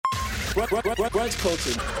Brunch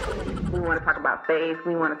Culture. We want to talk about faith.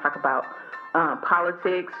 We want to talk about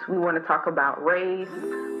politics. We want to talk about race.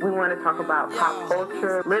 We want to talk about pop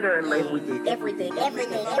culture. Literally, everything is up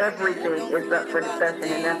for discussion,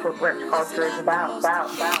 and that's what brunch culture is about. It's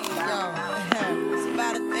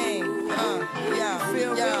about a thing.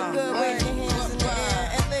 Feel real good. Wave your hands in the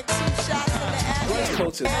air and lick 2 shots in the air. Brunch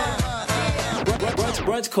Culture.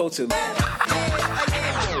 Brunch Culture.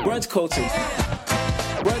 Brunch Culture.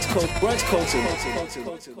 Brunch Culture.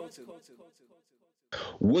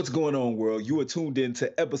 What's going on, world? You are tuned in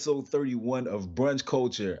to episode 31 of Brunch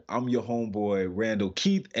Culture. I'm your homeboy, Randall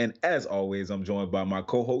Keith, and as always, I'm joined by my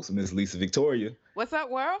co-host, Miss Lisa Victoria. What's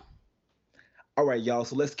up, world? All right, y'all,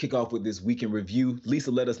 so let's kick off with this week in review.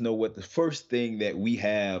 Lisa, let us know what the first thing that we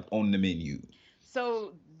have on the menu.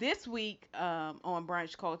 So this week on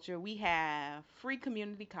Brunch Culture, we have free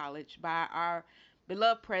community college by our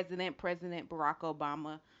beloved President Barack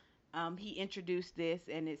Obama. He introduced this,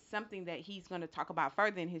 and it's something that he's going to talk about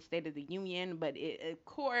further in his State of the Union. But of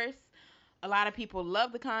course, a lot of people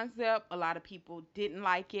love the concept. A lot of people didn't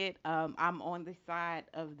like it. I'm on the side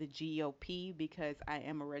of the GOP because I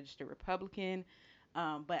am a registered Republican.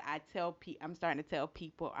 But I'm starting to tell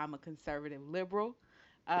people I'm a conservative liberal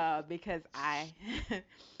because I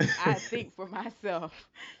I think for myself.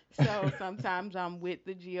 So sometimes I'm with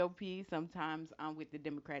the GOP, sometimes I'm with the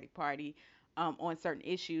Democratic Party. On certain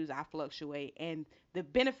issues, I fluctuate. And the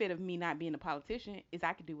benefit of me not being a politician is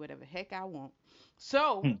I can do whatever the heck I want.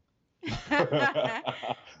 So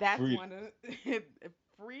that's Free. one of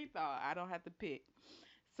free thought. I don't have to pick.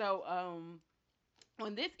 So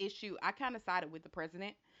on this issue, I kind of sided with the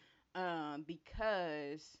president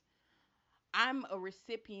because I'm a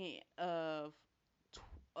recipient of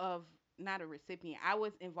not a recipient. I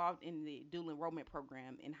was involved in the dual enrollment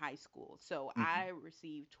program in high school. So I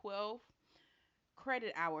received 12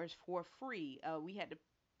 credit hours for free. We had to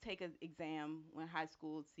take an exam in high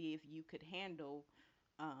school to see if you could handle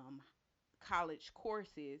college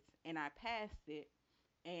courses, and I passed it.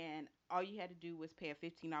 And all you had to do was pay a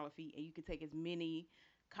 $15 fee, and you could take as many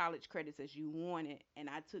college credits as you wanted. And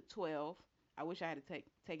I took 12. I wish I had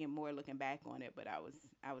taken more looking back on it, but I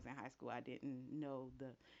was in high school. I didn't know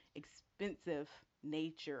the expensive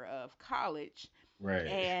nature of college. Right.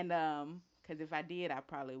 And because if I did, I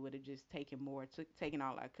probably would have just taken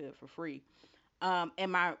all I could for free. And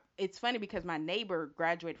it's funny because my neighbor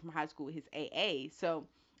graduated from high school with his AA. So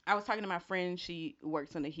I was talking to my friend. She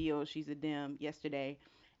works on the Hill. She's a Dem yesterday.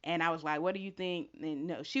 And I was like, what do you think? And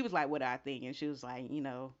no, she was like, what do I think? And she was like,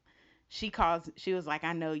 she was like,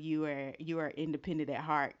 I know you are independent at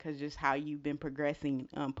heart because just how you've been progressing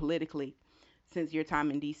politically since your time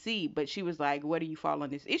in DC. But she was like, where do you fall on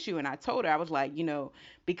this issue? And I told her, I was like,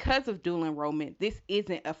 because of dual enrollment, this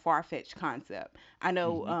isn't a far-fetched concept. I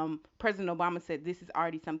know President Obama said this is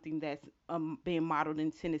already something that's being modeled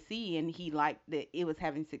in Tennessee, and he liked that it was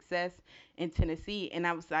having success in Tennessee. And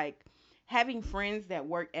I was like, having friends that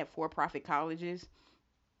work at for-profit colleges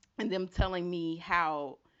and them telling me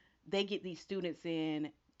how they get these students in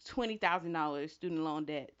 $20,000 student loan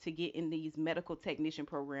debt to get in these medical technician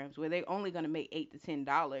programs where they're only going to make $8 to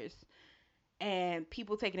 $10, and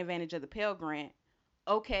people taking advantage of the Pell Grant.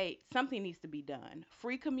 Okay, something needs to be done.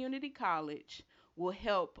 Free community college will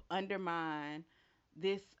help undermine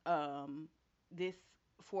this this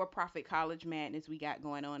for-profit college madness we got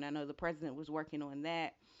going on. I know the president was working on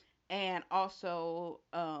that, and also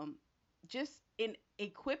just in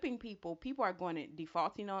equipping people. People are going to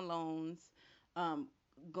defaulting on loans,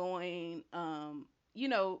 going,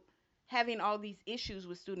 having all these issues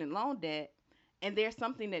with student loan debt, and there's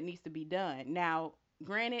something that needs to be done. Now,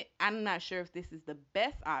 granted, I'm not sure if this is the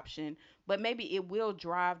best option, but maybe it will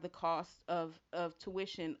drive the cost of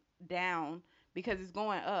tuition down because it's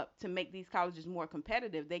going up to make these colleges more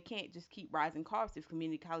competitive. They can't just keep rising costs if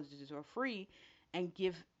community colleges are free and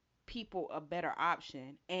give people a better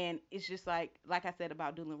option. And it's just like I said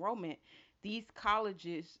about dual enrollment, these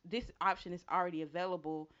colleges, this option is already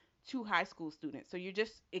available to high school students. So you're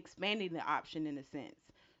just expanding the option in a sense.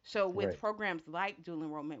 So with programs like dual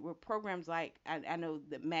enrollment, with programs like, I know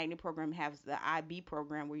the Magnet program has the IB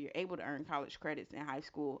program where you're able to earn college credits in high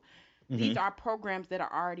school. These are programs that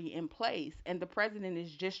are already in place, and the president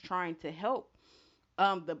is just trying to help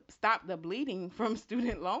stop the bleeding from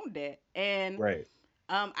student loan debt. And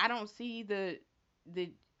I don't see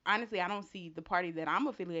honestly, I don't see the party that I'm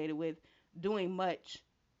affiliated with doing much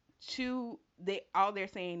to all they're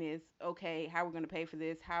saying is, okay, how we're going to pay for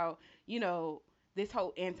this, how, this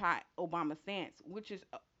whole anti-Obama stance, which is,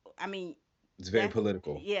 it's very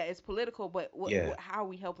political. Yeah, it's political, but how are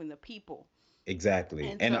we helping the people?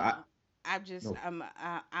 Exactly. I just No,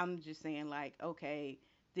 I'm just saying like, okay,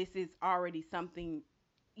 this is already something,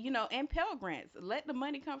 and Pell Grants. Let the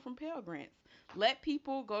money come from Pell Grants. Let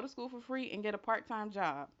people go to school for free and get a part-time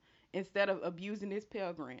job instead of abusing this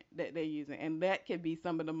Pell Grant that they're using, and that could be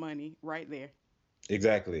some of the money right there.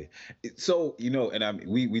 exactly. So, and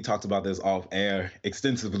we talked about this off air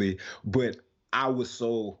extensively, but I was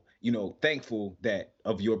so, thankful that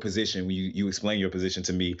of your position when you explain your position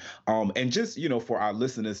to me. And just, for our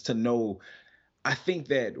listeners to know, I think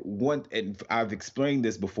that one, and I've explained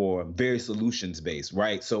this before, very solutions based,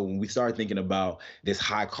 right? So when we start thinking about this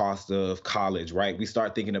high cost of college, right, we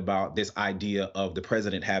start thinking about this idea of the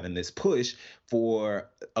president having this push for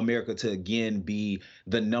America to again be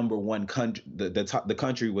the number one country, the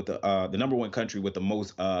country with the number one country with the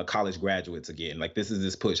most college graduates again. Like this is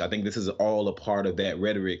this push. I think this is all a part of that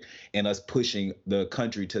rhetoric and us pushing the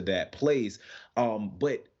country to that place.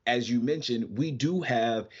 But as you mentioned, we do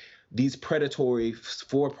have these predatory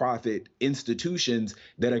for-profit institutions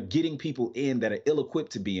that are getting people in that are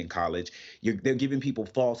ill-equipped to be in college. They're giving people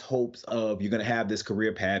false hopes of you're going to have this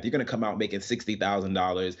career path. You're going to come out making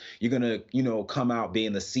 $60,000. You're going to, come out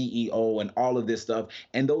being the CEO and all of this stuff.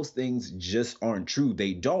 And those things just aren't true.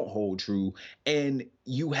 They don't hold true. And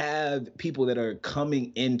you have people that are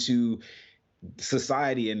coming into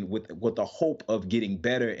society and with the hope of getting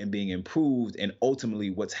better and being improved, and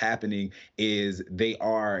ultimately what's happening is they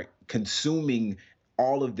are consuming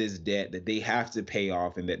all of this debt that they have to pay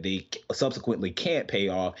off and that they subsequently can't pay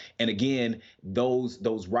off. And again, those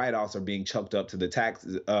write-offs are being chucked up to the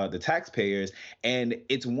taxpayers. And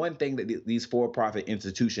it's one thing that these for-profit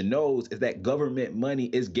institution knows is that government money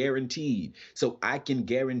is guaranteed. So I can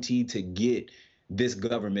guarantee to get this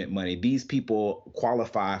government money. These people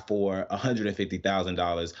qualify for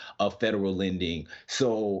 $150,000 of federal lending.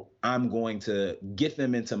 So I'm going to get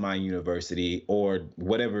them into my university or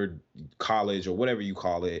whatever college or whatever you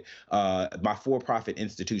call it, my for-profit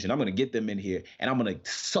institution. I'm going to get them in here and I'm going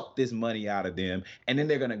to suck this money out of them. And then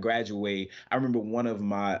they're going to graduate. I remember one of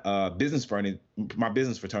my business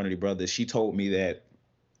fraternity brothers, she told me that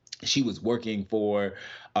she was working for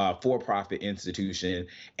a for-profit institution,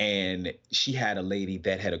 and she had a lady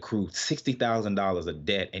that had accrued $60,000 of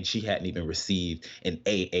debt, and she hadn't even received an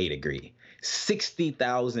AA degree.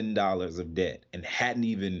 $60,000 of debt and hadn't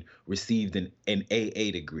even received an AA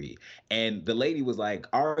degree. And the lady was like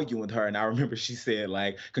arguing with her. And I remember she said,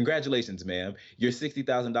 like, congratulations, ma'am. You're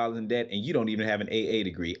 $60,000 in debt and you don't even have an AA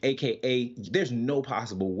degree. AKA, there's no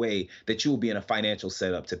possible way that you will be in a financial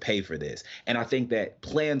setup to pay for this. And I think that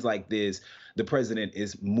plans like this, the president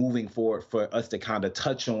is moving forward for us to kind of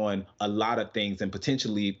touch on a lot of things and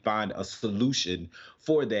potentially find a solution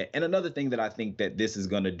for that. And another thing that I think that this is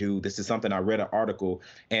going to do, this is something I read an article,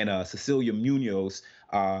 and Cecilia Munoz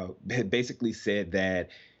had basically said that,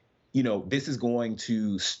 this is going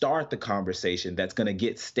to start the conversation that's going to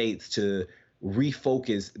get states to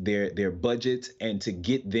refocus their budgets and to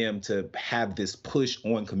get them to have this push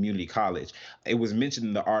on community college. It was mentioned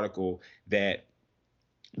in the article that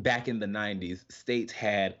back in the 90s, states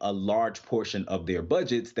had a large portion of their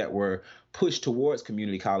budgets that were pushed towards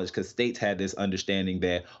community college because states had this understanding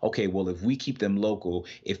that, okay, well, if we keep them local,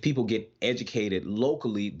 if people get educated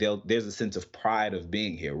locally, there's a sense of pride of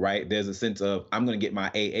being here, right? There's a sense of, I'm going to get my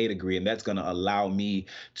AA degree, and that's going to allow me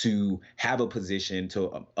to have a position,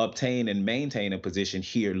 to obtain and maintain a position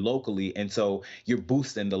here locally. And so you're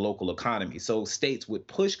boosting the local economy. So states would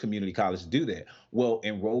push community college to do that. Well,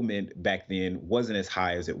 enrollment back then wasn't as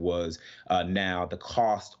high as it was now. The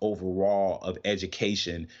cost overall of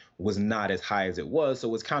education was not as high as it was.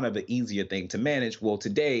 So it's kind of an easier thing to manage. Well,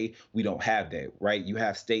 today we don't have that, right? You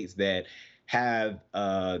have states that have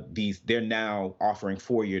they're now offering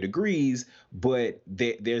 4-year degrees, but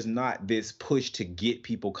there's not this push to get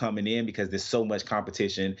people coming in because there's so much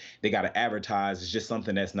competition. They got to advertise. It's just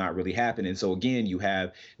something that's not really happening. So again, you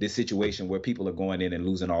have this situation where people are going in and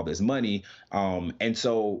losing all this money. And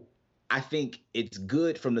so I think it's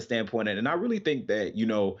good from the standpoint, and I really think that,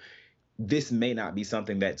 this may not be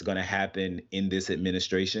something that's going to happen in this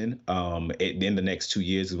administration in the next 2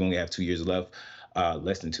 years. We only have 2 years left,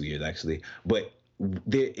 less than 2 years, actually. But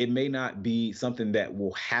it may not be something that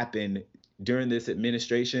will happen during this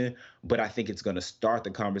administration, but I think it's going to start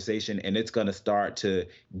the conversation, and it's going to start to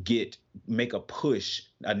make a push,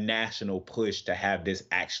 a national push to have this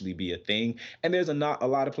actually be a thing. And there's a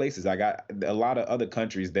lot of places. I got a lot of other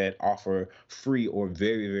countries that offer free or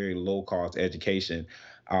very, very low cost education.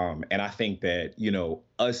 And I think that,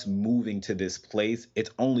 us moving to this place,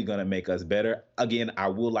 it's only going to make us better. Again, I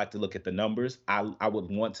would like to look at the numbers. I would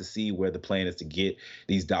want to see where the plan is to get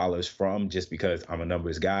these dollars from, just because I'm a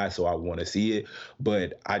numbers guy. So I want to see it.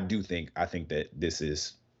 But I think that this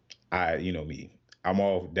is, me. I'm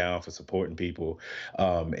all down for supporting people,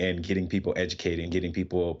 and getting people educated and getting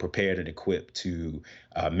people prepared and equipped to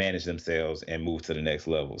manage themselves and move to the next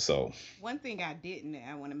level. So, One thing I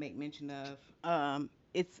want to make mention of,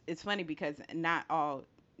 it's funny because not all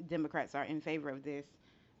Democrats are in favor of this,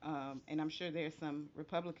 and I'm sure there's some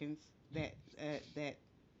Republicans that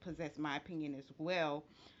possess my opinion as well.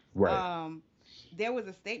 right, Um, there was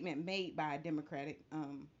a statement made by a Democratic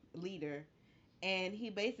leader, and he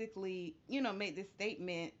basically, made this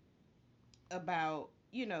statement about,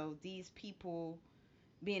 these people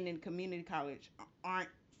being in community college aren't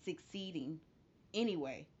succeeding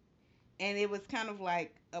anyway. And it was kind of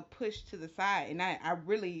like a push to the side. And I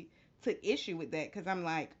really took issue with that because I'm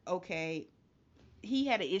like, okay, he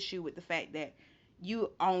had an issue with the fact that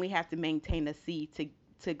you only have to maintain a C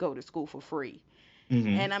to go to school for free. hmm,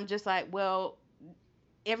 And I'm just like, well,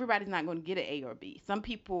 everybody's not going to get an A or B. Some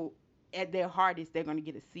people, at their hardest, they're going to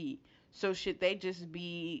get a C. So should they just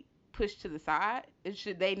be pushed to the side?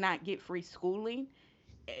 Should they not get free schooling?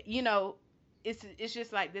 You know, it's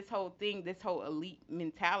just like this whole thing, this whole elite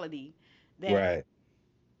mentality that right,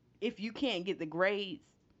 if you can't get the grades,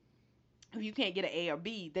 if you can't get an A or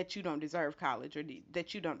B, that you don't deserve college, or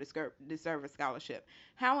that you don't deserve a scholarship.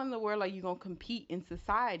 How in the world are you going to compete in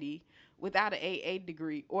society without an AA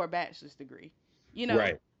degree or a bachelor's degree? You know,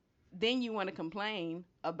 right, then you want to complain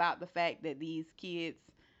about the fact that these kids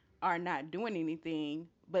are not doing anything,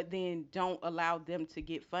 but then don't allow them to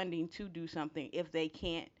get funding to do something if they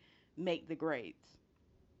can't make the grades.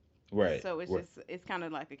 right, So right. it's kind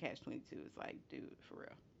of like a catch 22. It's like, dude, for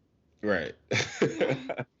Right. real. It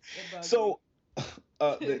bugs me. So,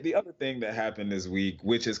 the other thing that happened this week,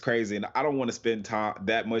 which is crazy, and I don't want to spend time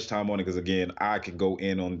that much time on it because again, I could go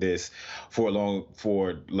in on this for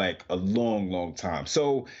like a long, long time.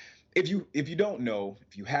 So, if you don't know,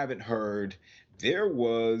 if you haven't heard, there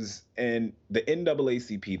was the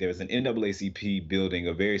NAACP. There's an NAACP building,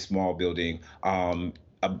 a very small building,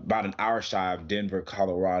 about an hour shy of Denver,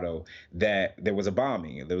 Colorado, that there was a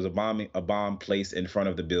bombing. There was a bomb placed in front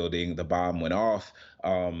of the building. The bomb went off.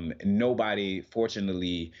 Nobody,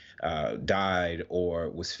 fortunately, died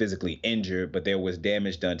or was physically injured, but there was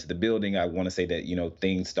damage done to the building. I want to say that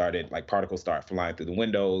things started, like particles start flying through the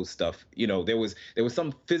windows, stuff. There was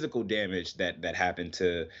some physical damage that happened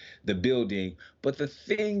to the building. But the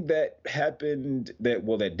thing that happened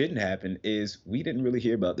that didn't happen is we didn't really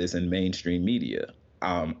hear about this in mainstream media.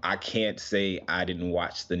 I can't say I didn't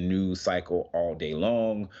watch the news cycle all day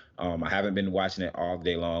long. I haven't been watching it all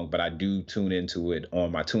day long, but I do tune into it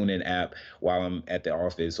on my TuneIn app while I'm at the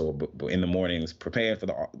office or in the mornings preparing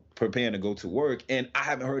to go to work, and I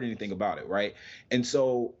haven't heard anything about it, right? And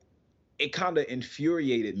so it kind of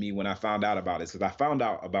infuriated me when I found out about it, because I found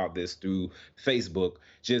out about this through Facebook,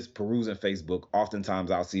 just perusing Facebook. Oftentimes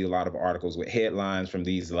I'll see a lot of articles with headlines from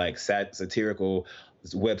these like satirical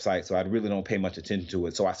websites, so I really don't pay much attention to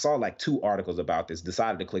it. So I saw like two articles about this,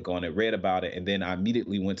 decided to click on it, read about it, and then I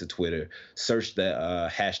immediately went to Twitter, searched the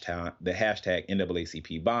hashtag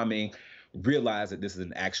NAACP bombing, realized that this is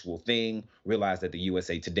an actual thing, realized that the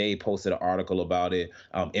USA Today posted an article about it,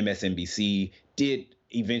 MSNBC did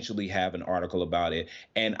eventually have an article about it.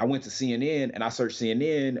 And I went to CNN and I searched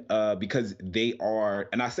CNN because they are,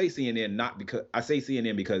 and I say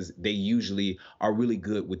CNN because they usually are really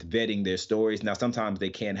good with vetting their stories. Now, sometimes they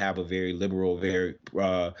can have a very liberal, very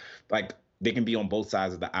like they can be on both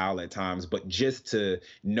sides of the aisle at times, but just to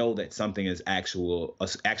know that something is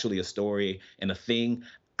actually a story and a thing,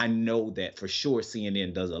 I know that for sure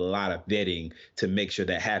CNN does a lot of vetting to make sure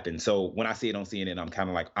that happens. So when I see it on CNN, I'm kind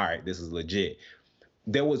of like, all right, this is legit.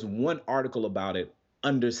 There was one article about it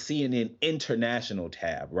under CNN International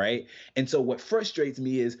tab, right? And so what frustrates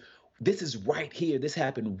me is this is right here. This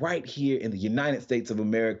happened right here in the United States of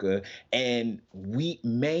America, and we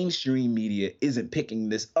mainstream media isn't picking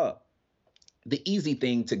this up. The easy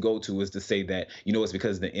thing to go to is to say that, it's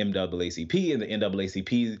because of the NAACP, and the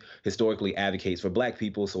NAACP historically advocates for black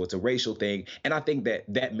people, so it's a racial thing. And I think that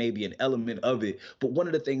that may be an element of it. But one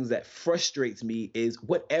of the things that frustrates me is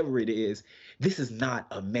whatever it is, this is not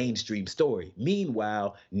a mainstream story.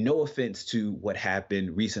 Meanwhile, no offense to what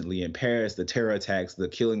happened recently in Paris, the terror attacks, the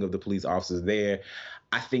killing of the police officers there.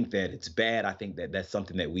 I think that it's bad. I think that that's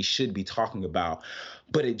something that we should be talking about.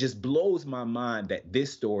 But it just blows my mind that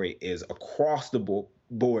this story is across the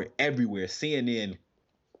board everywhere. CNN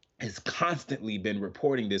has constantly been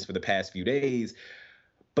reporting this for the past few days.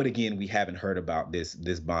 But again, we haven't heard about this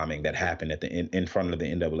bombing that happened at the in front of the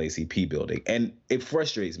NAACP building, and it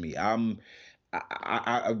frustrates me. I'm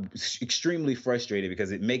extremely frustrated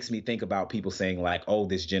because it makes me think about people saying like, "Oh,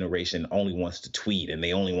 this generation only wants to tweet and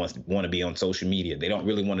they only want to be on social media. They don't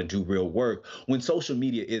really want to do real work." When social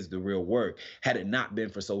media is the real work. Had it not been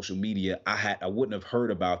for social media, I wouldn't have heard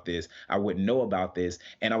about this. I wouldn't know about this.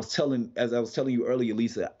 And as I was telling you earlier,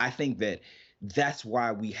 Lisa, I think that that's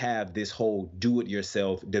why we have this whole do it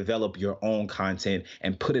yourself, develop your own content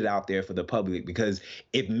and put it out there for the public. Because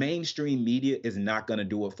if mainstream media is not going to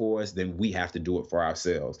do it for us, then we have to do it for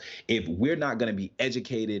ourselves. If we're not going to be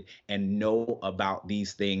educated and know about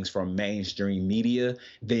these things from mainstream media,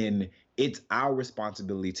 then it's our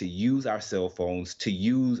responsibility to use our cell phones, to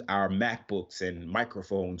use our MacBooks and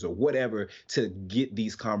microphones or whatever to get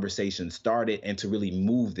these conversations started and to really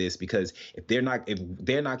move this. Because if they're not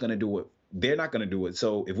going to do it, they're not going to do it.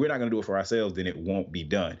 So if we're not going to do it for ourselves, then it won't be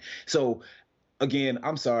done. So again,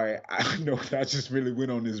 I'm sorry. I know I just really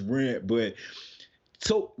went on this rant, but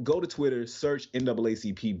so go to Twitter, search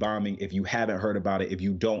NAACP bombing if you haven't heard about it, if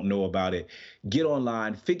you don't know about it. Get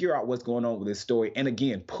online, figure out what's going on with this story. And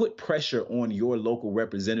again, put pressure on your local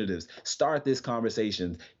representatives. Start this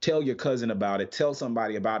conversation. Tell your cousin about it. Tell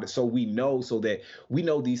somebody about it so that we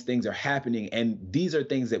know these things are happening. And these are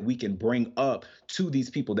things that we can bring up to these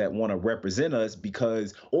people that want to represent us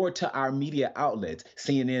or to our media outlets.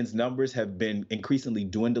 CNN's numbers have been increasingly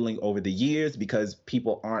dwindling over the years because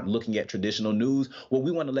people aren't looking at traditional news. Well,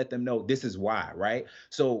 we want to let them know this is why, right?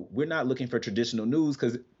 So we're not looking for traditional news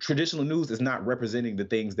because traditional news is not representing the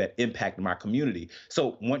things that impact my community.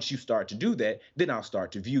 So once you start to do that, then I'll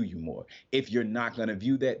start to view you more. If you're not going to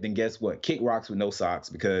view that, then guess what? Kick rocks with no socks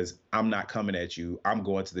because I'm not coming at you. I'm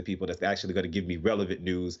going to the people that's actually going to give me relevant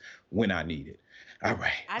news when I need it. All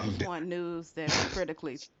right. I just want news that's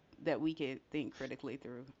critically that we can think critically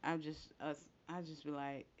through. I'm just us. I just be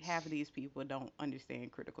like, half of these people don't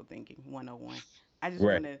understand critical thinking 101. I just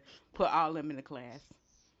Right. want to put all them in the class.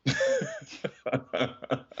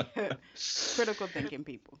 Critical thinking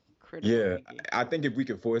people. Critical Yeah, thinking. I think if we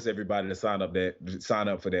could force everybody to sign up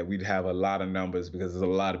for that, we'd have a lot of numbers because there's a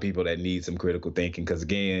lot of people that need some critical thinking. Because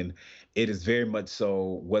again, it is very much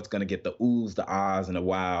so what's going to get the oohs, the ahs, and the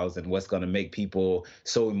wows, and what's going to make people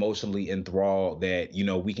so emotionally enthralled that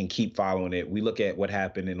we can keep following it. We look at what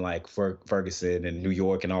happened in like Ferguson and New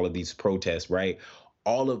York and all of these protests, right?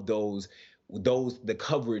 All of those the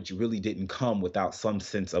coverage really didn't come without some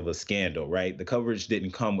sense of a scandal, right? The coverage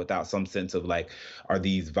didn't come without some sense of like, are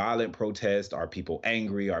these violent protests? Are people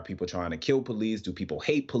angry? Are people trying to kill police? Do people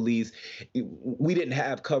hate police? We didn't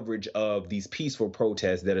have coverage of these peaceful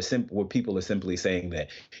protests that are simple, where people are simply saying that,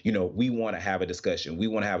 we want to have a discussion. We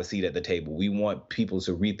want to have a seat at the table. We want people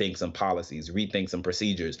to rethink some policies, rethink some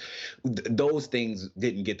procedures. Those things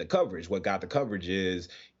didn't get the coverage. What got the coverage is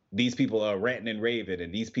these people are ranting and raving,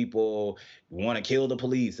 and these people want to kill the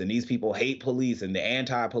police, and these people hate police, and the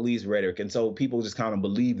anti-police rhetoric. And so people just kind of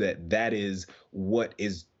believe that that is what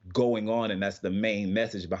is going on, and that's the main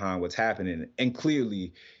message behind what's happening. And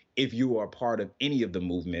clearly, if you are part of any of the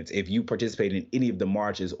movements, if you participate in any of the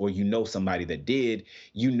marches, or you know somebody that did,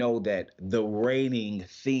 you know that the reigning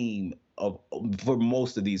theme of for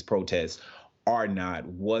most of these protests are not,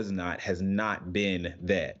 was not, has not been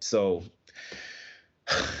that. So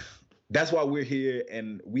that's why we're here,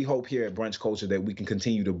 and we hope here at Brunch Culture that we can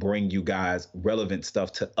continue to bring you guys relevant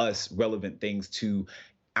stuff to us, relevant things to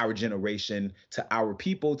our generation, to our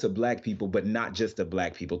people, to Black people, but not just to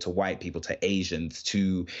Black people, to white people, to Asians,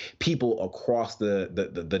 to people across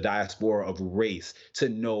the diaspora of race, to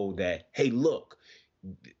know that, hey, look,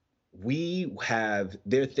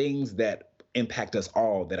 there are things that impact us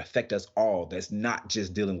all, that affect us all, that's not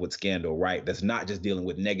just dealing with scandal, right? That's not just dealing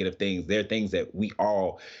with negative things. There are things that we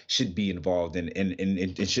all should be involved in, and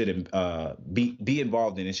it should be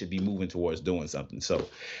involved in, and should be moving towards doing something. So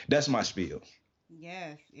that's my spiel.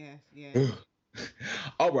 Yes, yes, yes.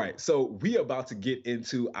 All right, so we are about to get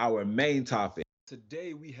into our main topic.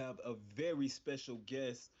 Today we have a very special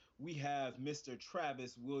guest. We have Mr.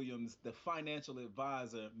 Travis Williams, the financial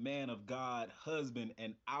advisor, man of God, husband,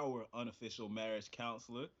 and our unofficial marriage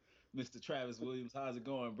counselor. Mr. Travis Williams, how's it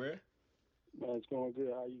going, bruh? Man, it's going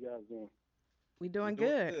good. How you guys doing? We We're doing doing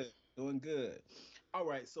good. good. Doing good. All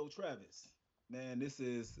right, so Travis, man, this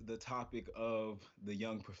is the topic of the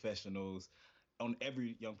young professionals on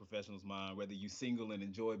every young professional's mind, whether you single and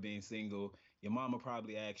enjoy being single. Your mama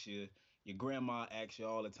probably asks you, your grandma asks you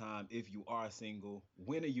all the time, if you are single,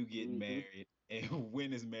 when are you getting Hmm. married, and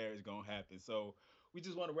when is marriage gonna happen? So we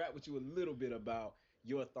just want to rap with you a little bit about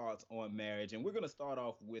your thoughts on marriage, and we're gonna start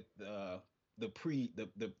off with the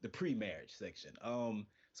pre-marriage section.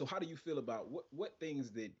 So how do you feel about what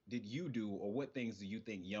things that did you do, or what things do you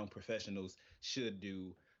think young professionals should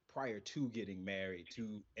do prior to getting married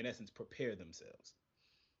to, in essence, prepare themselves?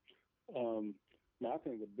 Um, Now, I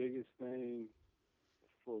think the biggest thing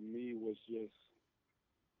for me was just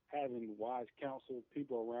having wise counsel,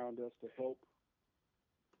 people around us to help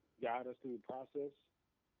guide us through the process.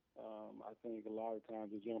 I think a lot of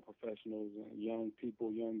times as young professionals and young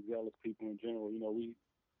people, young zealous people in general, we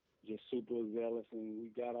just super zealous and we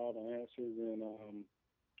got all the answers and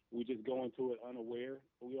we just go into it unaware.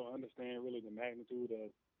 We don't understand really the magnitude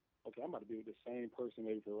of, okay, I'm about to be with the same person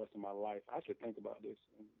maybe for the rest of my life. I should think about this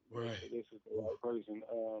and make sure Right. this is the right person.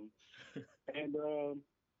 And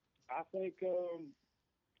I think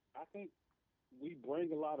I think we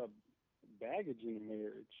bring a lot of baggage into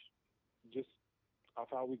marriage, just of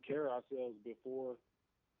how we carry ourselves before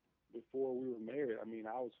we were married. I mean,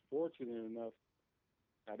 I was fortunate enough.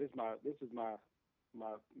 Now this is my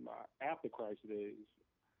after Christ days.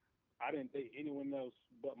 I didn't date anyone else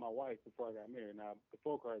but my wife before I got married. Now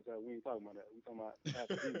before Christ, we ain't talking about that. We talking about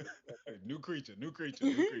after Jesus. New creature, new creature,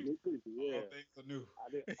 new creature. New creature, All yeah. things are new. I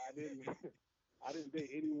didn't I didn't date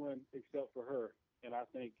anyone except for her, and I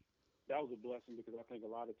think that was a blessing because I think a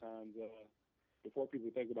lot of times before people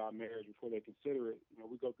think about marriage, before they consider it,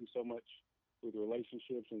 we go through so much with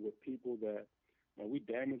relationships and with people that we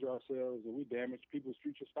damage ourselves and we damage people's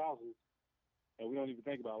future spouses, and we don't even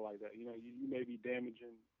think about it like that. You may be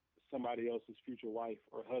damaging somebody else's future wife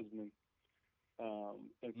or husband,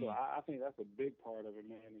 and so I think that's a big part of it,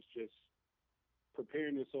 man. It's just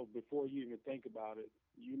preparing yourself before you even think about it.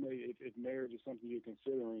 You may, if marriage is something you're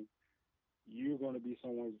considering, you're going to be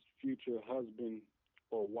someone's future husband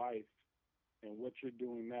or wife, and what you're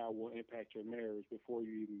doing now will impact your marriage before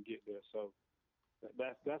you even get there. So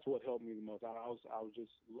that's what helped me the most. I was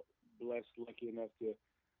just blessed, lucky enough to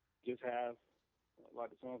just have, like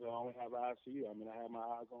the song said, I only have eyes for you. I mean, I had my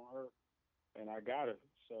eyes on her, and I got her.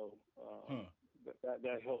 So Huh.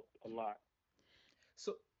 that helped a lot.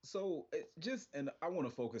 So it's just, and I want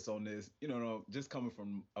to focus on this, just coming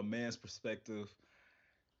from a man's perspective.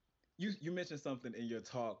 You mentioned something in your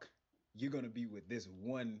talk. You're gonna be with this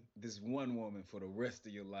one woman for the rest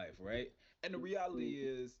of your life, right? And the Mm-hmm. reality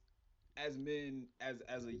is, as men, as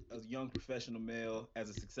a young professional male, as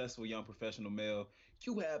a successful young professional male,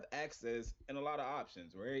 you have access and a lot of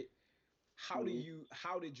options, right? Mm-hmm.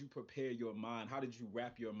 How did you prepare your mind? How did you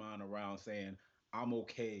wrap your mind around saying, I'm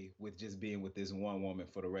okay with just being with this one woman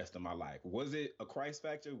for the rest of my life? Was it a Christ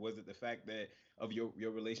factor? Was it the fact that of your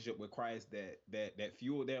relationship with Christ that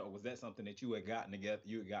fueled that, or was that something that you had gotten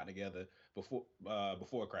together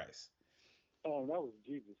before Christ? That was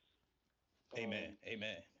Jesus. Amen. Um,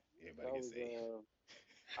 Amen. Everybody that gets was saved.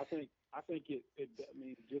 I think it I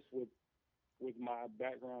mean, just with my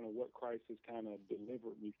background and what Christ has kind of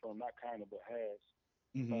delivered me from, not kind of, but has,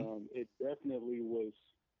 Mm-hmm. it definitely was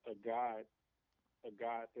a God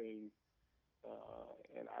thing,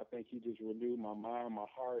 and I think He just renewed my mind, my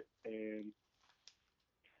heart, and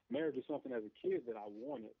marriage is something as a kid that I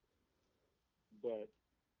wanted, but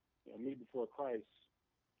me before Christ,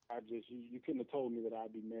 I just you couldn't have told me that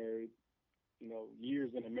I'd be married,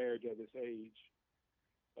 years in a marriage at this age.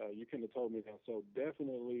 You couldn't have told me that. So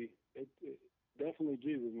definitely, definitely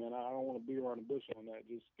Jesus, man. I don't want to beat around the bush on that.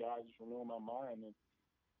 Just God just renewing my mind, and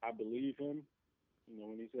I believe Him.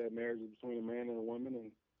 When He said marriage is between a man and a woman,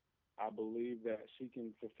 and I believe that she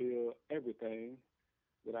can fulfill everything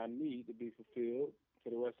that I need to be fulfilled for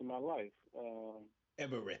the rest of my life.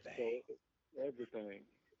 Everything. So everything.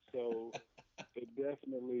 So it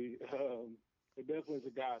definitely, it definitely is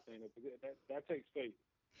a God thing. That takes faith.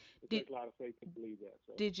 It Did takes a lot of faith to believe that.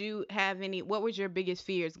 So. did you have any, what was your biggest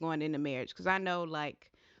fears going into marriage? Because I know,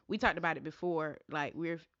 like, we talked about it before, like,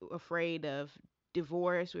 we're afraid of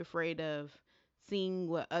divorce, we're afraid of seeing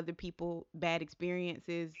what other people bad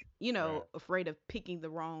experiences, Right. afraid of picking the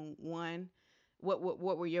wrong one. What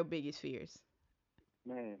were your biggest fears?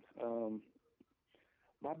 Man,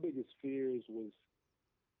 my biggest fears was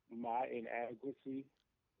my inadequacy.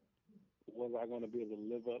 Was I going to be able to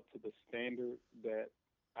live up to the standard that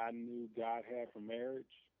I knew God had for marriage?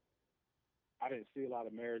 I didn't see a lot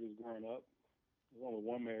of marriages growing up. There's only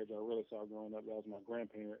one marriage I really saw growing up. That was my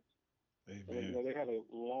grandparents. And Amen. they had a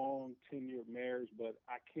long tenured marriage, but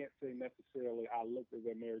I can't say necessarily I looked at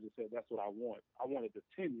their marriage and said that's what I want. I wanted the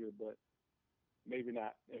tenure, but maybe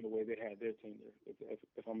not in the way they had their tenure,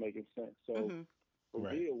 if I'm making sense. So Hmm. for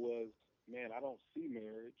Right. me, it was, man, I don't see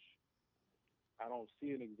marriage. I don't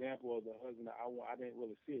see an example of the husband that I want. I didn't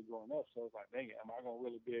really see it growing up. So it's like, dang it, am I going to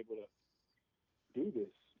really be able to do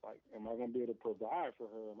this? Like, am I going to be able to provide for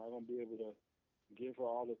her? Am I going to be able to give her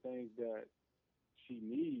all the things that she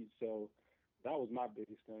needs. So that was my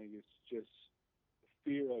biggest thing. It's just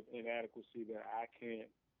fear of inadequacy that I can't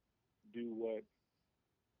do what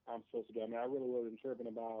I'm supposed to do. I mean, I really wasn't tripping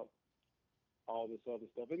about all this other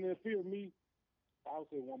stuff. And then fear of me, I would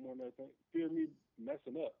say one more thing, fear of me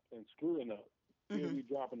messing up and screwing up, fear of Mhm. me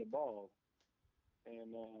dropping the ball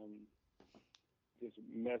and just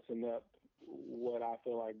messing up what I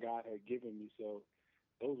feel like God had given me. So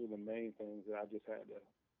those are the main things that I just had to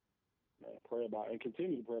pray about and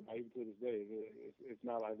continue to pray about even to this day. It's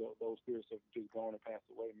not like those fears have just gone and passed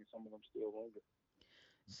away. I mean, some of them still linger.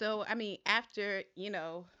 So, I mean, after,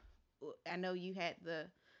 I know you had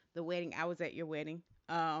the wedding. I was at your wedding.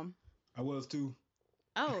 I was too.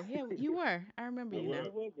 Oh, yeah, you were. I remember I you was. now.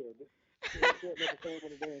 It was good. Yeah, short never came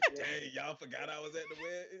on the dance floor. Dang, y'all forgot I was at the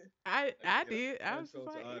wedding. I Yeah, did. I was Brunch just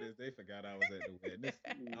Culture like, audience, they forgot I was at the wedding. This,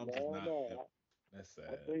 I'm just No, not. no. That's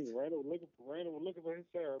I sad. think Randall was looking for his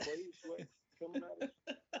Sarah, but he was sweating, coming out his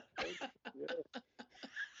face. Yeah.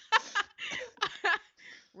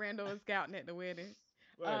 Randall was scouting at the wedding.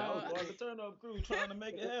 Right, I was Uh, part of the turn up crew trying to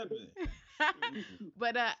make it happen. Shoot.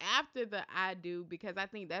 but after the I do, because I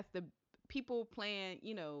think that's the people plan,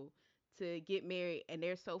 to get married, and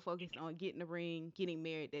they're so focused on getting the ring, getting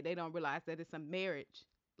married, that they don't realize that it's a marriage.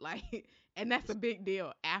 Like, and that's a big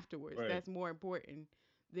deal afterwards. Right. That's more important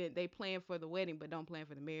than they plan for the wedding, but don't plan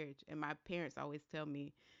for the marriage. And my parents always tell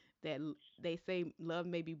me that they say love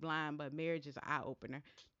may be blind, but marriage is an eye opener.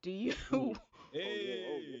 Do you? Ooh. Oh yeah.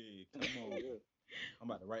 Oh yeah. Hey, come Oh on. yeah. I'm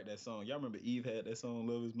about to write that song. Y'all remember Eve had that song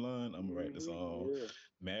 "Love Is Blind"? I'm gonna write the song. Yeah.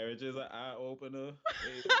 Marriage is an eye opener.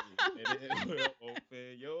 Hey, and it will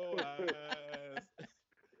open your eyes.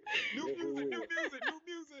 New Yes, it music, new will. music, new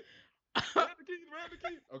music. Round the keys, round the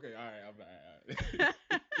keys. Okay, all right, all right.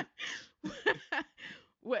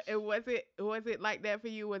 What was it like that for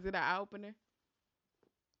you? Was it an eye opener?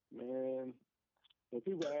 Man, when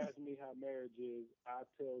people ask me how marriage is, I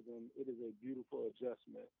tell them it is a beautiful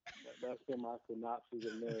adjustment. That's been my synopsis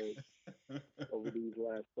of marriage over these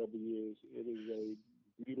last couple of years. It is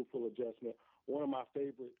a beautiful adjustment. One of my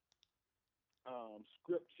favorite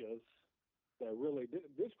scriptures that really,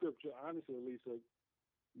 this scripture, honestly, Lisa,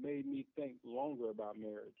 made me think longer about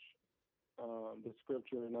marriage. The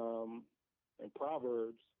scripture in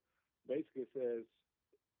Proverbs basically says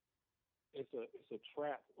it's a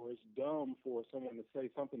trap or it's dumb for someone to say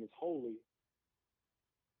something is holy.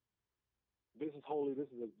 This is holy. This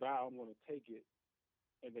is a vow. I'm going to take it,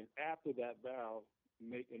 and then after that vow,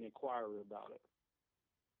 make an inquiry about it.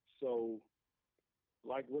 So,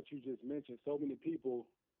 like what you just mentioned, so many people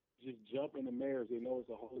just jump into marriage. They know it's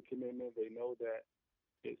a holy commitment. They know that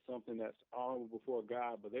it's something that's honorable before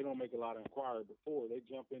God, but they don't make a lot of inquiry before. They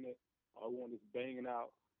jump in it. I want this banging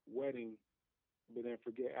out wedding, but then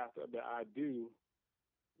forget after the I do,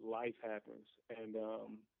 life happens. And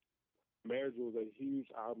marriage was a huge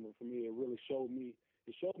album for me. It really showed me.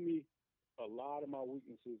 It showed me a lot of my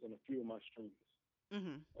weaknesses and a few of my strengths.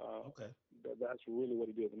 Mhm. Okay. That's really what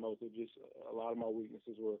it did the most. It just a lot of my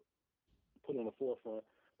weaknesses were put on the forefront,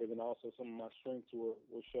 but then also some of my strengths were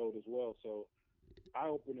showed as well. So eye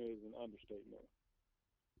opener is an understatement.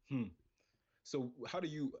 Hmm. So how do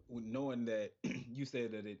you, knowing that you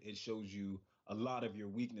said that it shows you a lot of your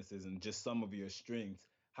weaknesses and just some of your strengths,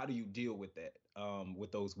 how do you deal with that,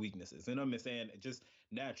 with those weaknesses? And I'm saying just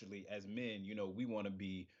naturally as men, we want to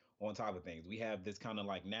be on top of things. We have this kind of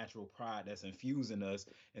like natural pride that's infused in us.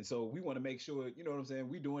 And so we want to make sure, you know what I'm saying,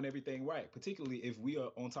 we're doing everything right, particularly if we are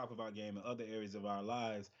on top of our game in other areas of our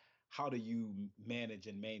lives. How do you manage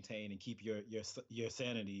and maintain and keep your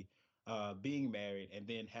sanity, being married and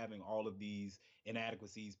then having all of these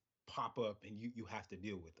inadequacies pop up and you have to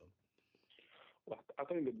deal with them? Well, I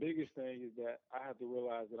think the biggest thing is that I have to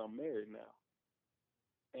realize that I'm married now,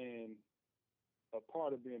 and a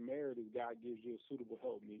part of being married is God gives you a suitable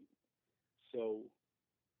helpmeet. So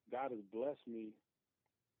God has blessed me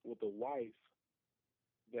with a wife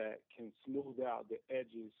that can smooth out the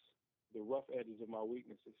edges, the rough edges of my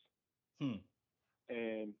weaknesses. Hmm.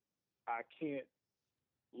 And I can't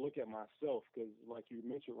look at myself because, like you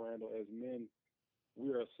mentioned, Randall, as men,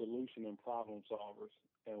 we are solution and problem solvers,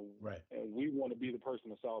 and Right. and we want to be the person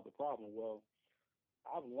to solve the problem. Well,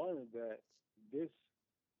 I've learned that this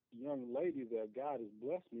young lady that God has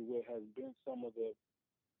blessed me with has been some of the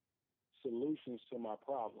solutions to my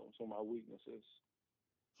problems, to my weaknesses.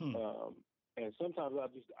 Hmm. And sometimes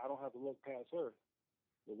I don't have to look past her.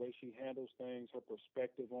 The way she handles things, her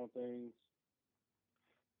perspective on things,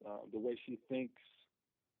 the way she thinks,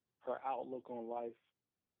 her outlook on life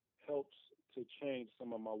helps to change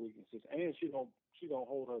some of my weaknesses. And she don't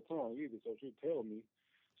hold her tongue either, so she'll tell me.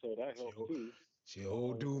 So that helps Sure. too. She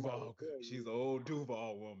old Somebody will Duval. tell She's you, an old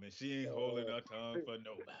Duval woman. She ain't holding uh, her tongue for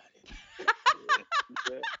nobody. yeah,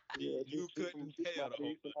 yeah, yeah, You couldn't she from tell out to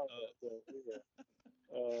hold east and her all tongue. that. So yeah.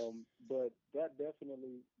 But that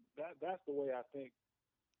definitely that's the way I think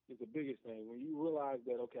is the biggest thing. When you realize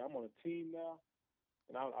that okay, I'm on a team now,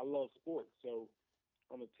 and I love sports, so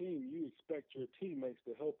on a team you expect your teammates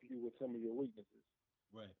to help you with some of your weaknesses.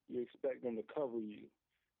 Right. You expect them to cover you,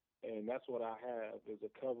 and that's what I have is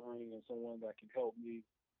a covering and someone that can help me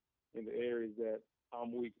in the areas that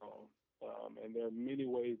I'm weak on. And there are many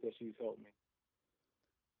ways that she's helped me.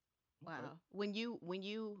 Okay. Wow. When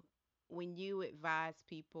you advise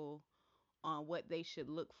people on what they should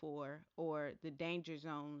look for or the danger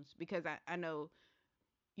zones, because I know,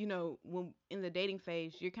 when in the dating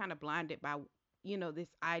phase, you're kind of blinded by, this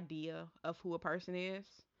idea of who a person is,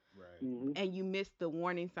 Right. Hmm. and you miss the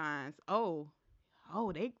warning signs.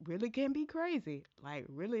 Oh, they really can be crazy. Like,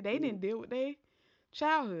 really, they Mm, didn't deal with their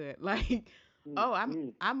childhood. Like, mm, oh,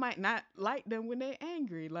 mm. I might not like them when they're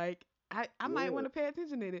angry. Like, I might Yeah, want to pay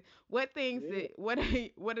attention to it. What things yeah. that what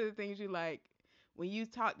are the things you like when you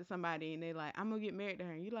talk to somebody and they're like, I'm gonna get married to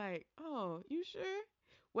her, and you like, oh, you sure?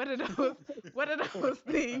 What are those what are those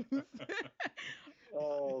things?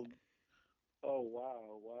 um, oh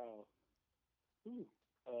wow, wow. Whew.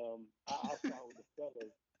 I'll start with the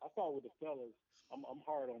fellas. I'll start with the fellas. I'm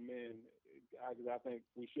hard on men because I think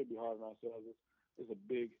we should be hard on ourselves. It's a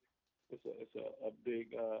big, it's a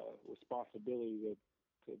big responsibility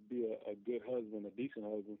to be a good husband, a decent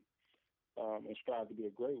husband, and strive to be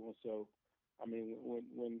a great one. So, I mean,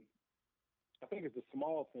 when I think it's the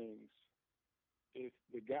small things. If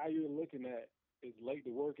the guy you're looking at is late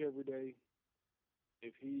to work every day,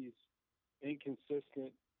 if he's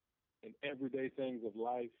inconsistent in everyday things of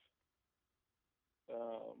life,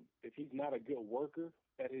 if he's not a good worker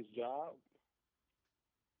at his job,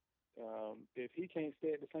 if he can't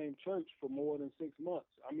stay at the same church for more than 6 months,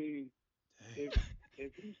 I mean, Dang. if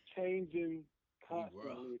if he's changing He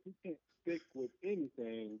rough. constantly, if he can't stick with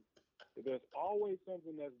anything, if there's always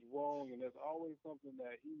something that's wrong, and there's always something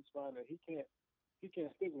that he's finding he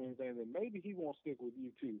can't stick with anything, then maybe he won't stick with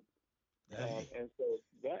you too. Dang. And so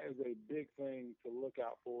that is a big thing to look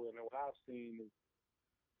out for. And what I've seen is,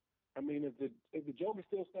 I mean, if the Joker's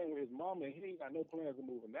still staying with his mama and he ain't got no plans of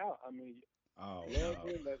moving out, I mean, Oh love no.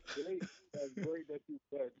 him. That's great. That's great that you.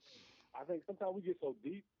 But I think sometimes we get so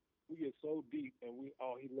deep. We get so deep, and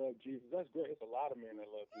he loved Jesus. That's great. It's a lot of men that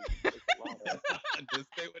love Jesus. It's a lot of. Just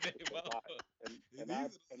stay with It's their a lot. mama. And It's and I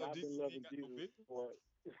easy to and love I've been Jesus. He ain't loving got no Jesus business. for.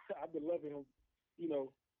 I've been loving him. You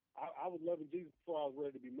know, I was loving Jesus before I was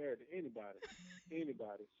ready to be married to anybody.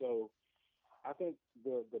 Anybody. So I think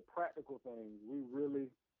the practical things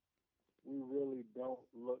we really don't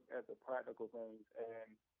look at the practical things and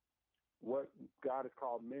what God has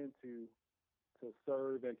called men to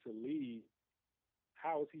serve and to lead.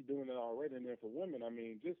 How is He doing it already? And then for women, I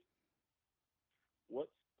mean, just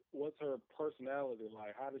what's what's her personality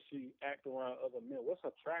like? How does she act around other men? What's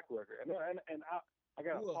her track record? And I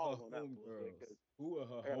got to Who are pause her on that for a little bit because homegirls? Who are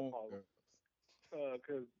her I got to pause homegirls?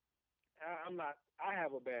 because I'm not. I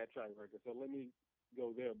have a bad track record, so let me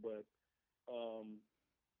go there. But um,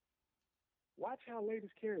 watch how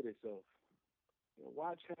ladies carry themselves. You know,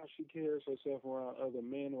 watch how she carries herself around other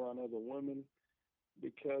men, around other women,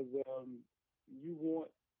 because you want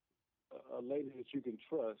a lady that you can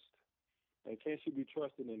trust, and can she be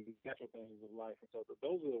trusted in the natural things of life? And so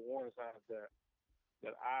those are the warning signs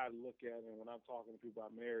that I look at, and when I'm talking to people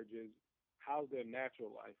about marriage, is how's their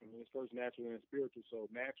natural life? I mean, it's first natural and spiritual. So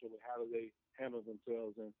naturally, how do they handle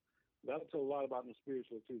themselves? And that'll tell a lot about them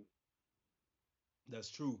spiritually too. That's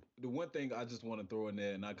true. The one thing I just want to throw in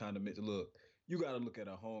there, and I kind of mentioned, look, you got to look at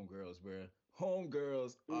our homegirls, bro.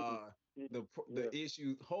 Homegirls Mm, are mm, the yeah.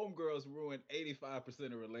 issue. Homegirls ruin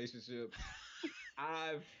 85% of relationships.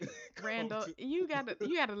 I've come Randall, to you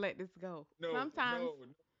gotta let this go. no, Sometimes, no,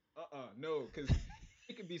 no, because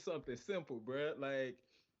it could be something simple, bro. Like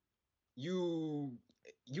you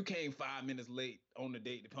you came 5 minutes late on the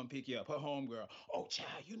date to come pick you up. Her homegirl, oh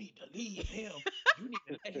child, you need to leave him. You need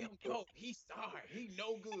to let him go. He's sorry. He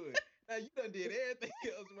no good. Now you done did everything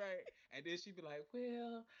else right. And then she be like,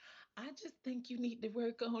 well, I just think you need to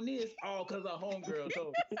work on this. All because her homegirl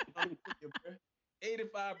told her. I'm telling you, bro.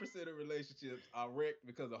 85% of relationships are wrecked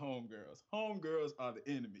because of homegirls. Homegirls are the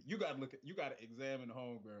enemy. You gotta examine the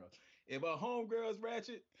homegirls. If a homegirl's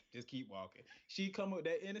ratchet, just keep walking. She come with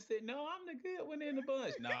that innocent, no, I'm the good one in the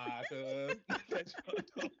bunch. Nah, cuz that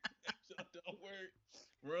don't work.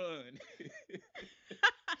 Run.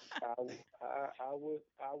 I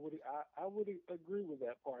would agree with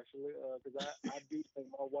that partially because I do think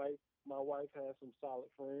my wife has some solid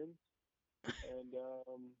friends. And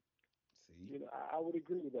See, I would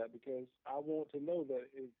agree with that because I want to know that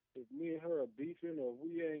if me and her are beefing or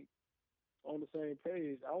we ain't on the same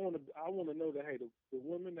page, I want to know that hey, the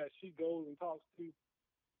women that she goes and talks to,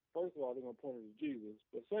 first of all, they're gonna point her to Jesus,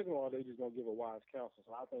 but second of all, they just gonna give her wise counsel.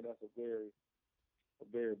 So I think that's a very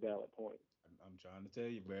valid point. I'm trying to tell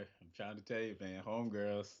you, bro. I'm trying to tell you, man.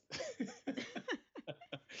 Homegirls.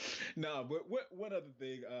 No, but what other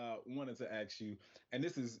thing wanted to ask you, and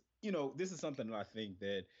this is something that I think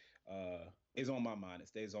that is on my mind. It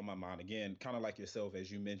stays on my mind again, kind of like yourself, as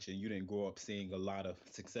you mentioned. You didn't grow up seeing a lot of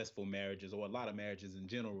successful marriages or a lot of marriages in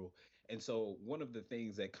general, and so one of the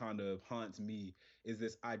things that kind of haunts me is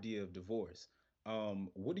this idea of divorce.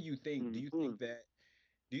 What do you think? Mm-hmm.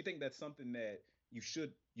 Do you think that's something that you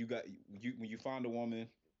when you find a woman,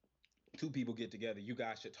 two people get together, you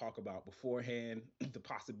guys should talk about beforehand the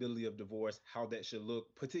possibility of divorce, how that should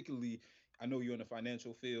look, particularly I know you're in the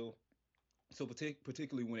financial field, so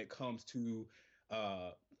particularly when it comes to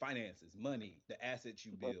finances, money, the assets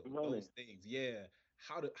you build, Money. those things. Yeah.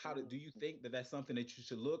 Do you think that that's something that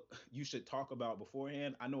you should talk about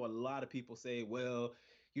beforehand? I know a lot of people say, well,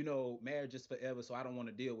 marriage is forever, so I don't want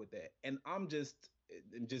to deal with that. And I'm just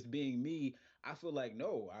being me. I feel like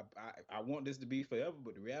no, I want this to be forever,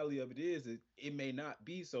 but the reality of it is it may not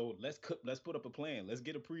be. So let's put up a plan. Let's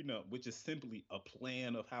get a prenup, which is simply a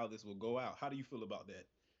plan of how this will go out. How do you feel about that?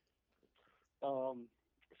 Um,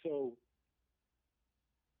 so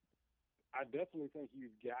I definitely think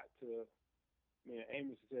you've got to. Man,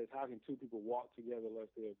 Amos says, "How can two people walk together unless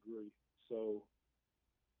they agree?" So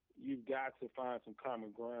you've got to find some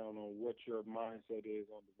common ground on what your mindset is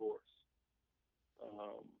on divorce.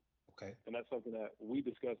 Um, Okay. and that's something that we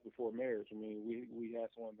discussed before marriage. I mean, we had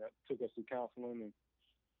someone that took us through counseling, and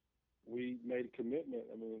we made a commitment.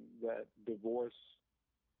 I mean, that divorce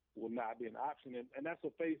will not be an option, and that's a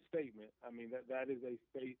faith statement. I mean, that is a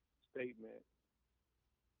faith statement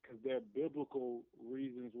because there are biblical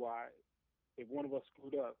reasons why if one of us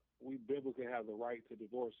screwed up, we biblically have the right to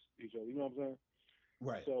divorce each other. You know what I'm saying?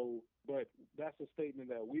 Right. So, but that's a statement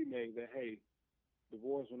that we made that hey,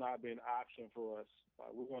 divorce will not be an option for us. Like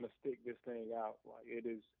we're going to stick this thing out. Like it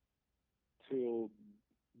is till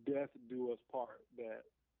death do us part that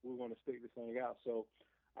we're going to stick this thing out. So,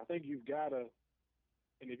 I think you've got to,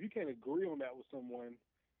 and if you can't agree on that with someone,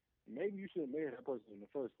 maybe you shouldn't marry that person in the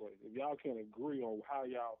first place. If y'all can't agree on how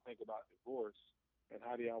y'all think about divorce and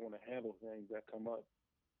how do y'all want to handle things that come up.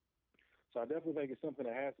 So I definitely think it's something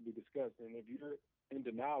that has to be discussed. And if you're in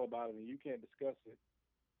denial about it and you can't discuss it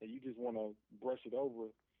and you just want to brush it over,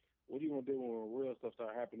 what are you going to do when real stuff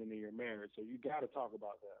starts happening in your marriage? So you got to talk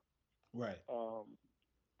about that. Right.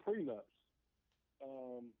 Prenups.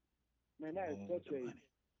 Man, that is Oh, such the a money.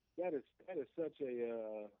 that is such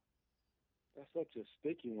a that's such a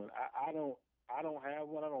sticky one. I don't have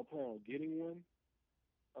one. I don't plan on getting one.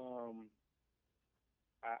 Um,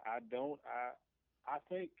 I don't. I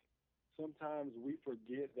think sometimes we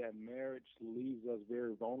forget that marriage leaves us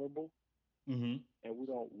very vulnerable, Mm-hmm. and we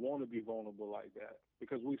don't want to be vulnerable like that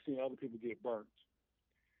because we've seen other people get burnt,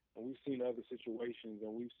 and we've seen other situations,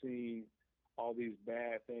 and we've seen all these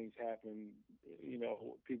bad things happen.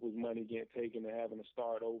 People's money getting taken and having to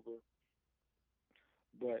start over.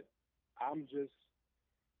 But I'm just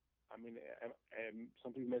I mean, and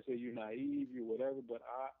some people may say you're naive, you're whatever, but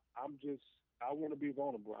I want to be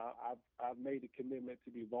vulnerable. I've made a commitment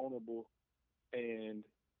to be vulnerable, and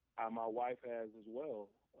my wife has as well.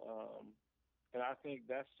 And I think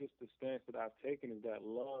that's just the stance that I've taken is that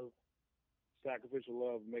love, sacrificial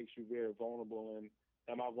love, makes you very vulnerable. And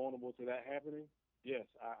am I vulnerable to that happening? Yes,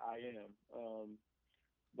 I am.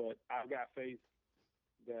 But I've got faith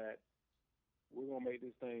that we're gonna make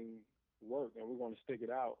this thing work, and we're gonna stick it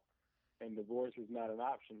out, and divorce is not an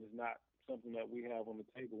option. It's not something that we have on the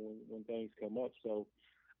table when things come up. So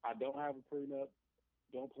I don't have a prenup.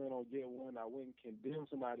 Don't plan on getting one. I wouldn't condemn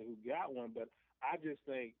somebody who got one, but I just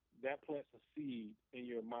think that plants a seed in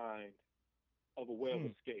your mind of a way of Hmm.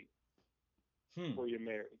 escape Hmm. for your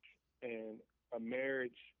marriage. And a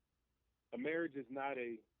marriage, a marriage is not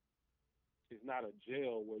a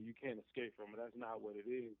jail where you can't escape from it. That's not what it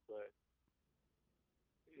is. But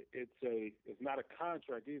it's not a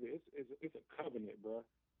contract either. It's a covenant, bro.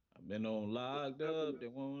 I've been on It's locked a up. covenant. They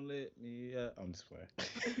won't let me out. I'm just playing.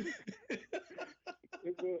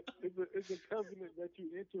 It's a covenant that you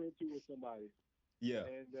enter into with somebody, Yeah.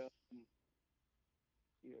 and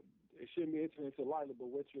it shouldn't be entering into lightly. But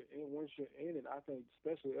once you're in it, I think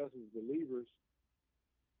especially us as believers,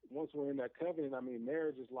 once we're in that covenant, I mean,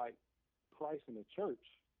 marriage is like Christ in the church.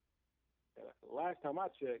 And last time I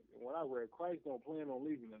checked, when I read, Christ don't plan on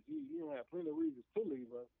leaving us. He don't have plenty of reasons to leave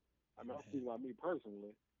us. I mean, I'm speaking about me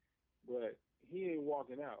personally, but he ain't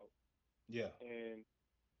walking out. Yeah. And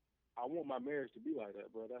I want my marriage to be like that,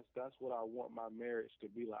 bro. That's what I want my marriage to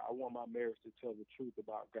be like. I want my marriage to tell the truth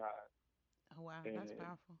about God, Oh wow, that's and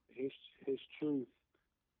powerful. his his truth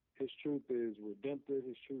his truth is redemptive.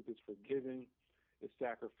 His truth is forgiving. It's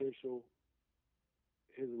sacrificial.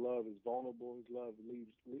 His love is vulnerable. His love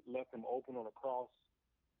left him open on a cross.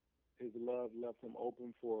 His love left him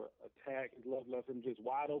open for attack. His love left him just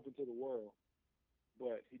wide open to the world.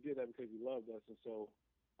 But he did that because he loved us, and so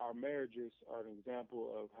our marriages are an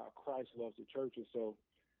example of how Christ loves the church, and so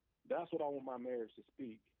that's what I want my marriage to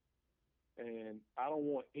speak. And I don't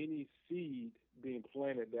want any seed being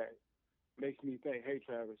planted that makes me think, hey,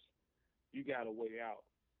 Travis, you got a way out.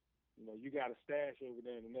 You got a stash over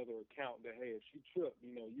there in another account that, hey, if she tripped,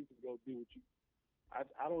 you can go do what you.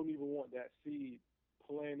 I don't even want that seed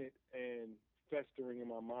planted and festering in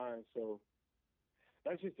my mind. So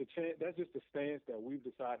that's just the stance that we've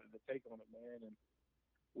decided to take on it, man. And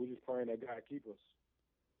we're just praying that God keep us.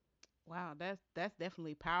 Wow, that's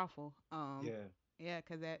definitely powerful. Yeah. Yeah,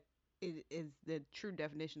 because that is the true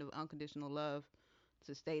definition of unconditional love,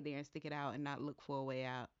 to stay there and stick it out and not look for a way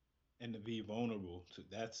out. And to be vulnerable to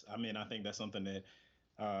that's I mean, I think that's something that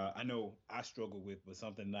I know I struggle with, but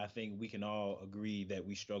something that I think we can all agree that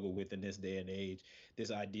we struggle with in this day and age. This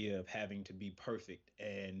idea of having to be perfect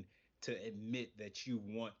and to admit that you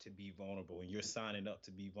want to be vulnerable and you're signing up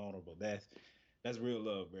to be vulnerable. That's real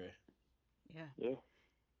love, bro. Yeah. Yeah.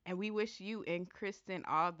 And we wish you and Kristen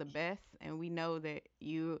all the best. And we know that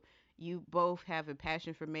you both have a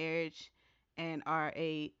passion for marriage and are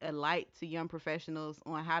a light to young professionals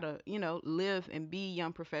on how to, live and be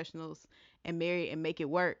young professionals and marry and make it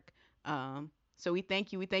work. So we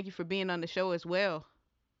thank you. We thank you for being on the show as well.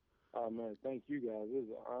 Oh man, thank you guys. It's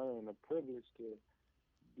an honor and a privilege to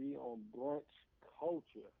be on Brunch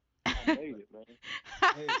Culture. I made it, man.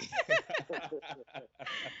 Hey.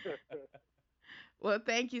 Well,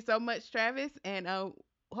 thank you so much, Travis, and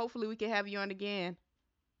hopefully we can have you on again.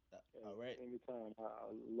 All right. Anytime. I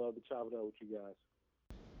love to chop it up with you guys.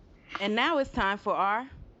 And now it's time for our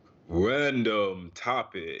Random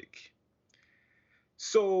topic.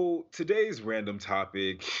 So today's random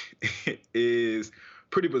topic is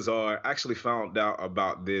pretty bizarre. I actually found out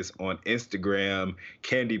about this on Instagram.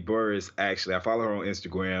 Candy Burris, actually, I follow her on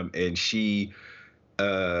Instagram, and she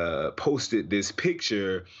posted this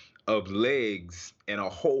picture of legs and a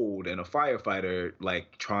hold and a firefighter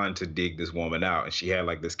like trying to dig this woman out. And she had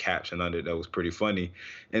like this caption under it that was pretty funny.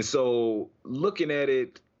 And so looking at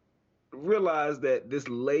it, realized that this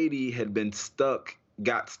lady had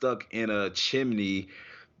got stuck in a chimney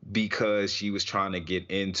because she was trying to get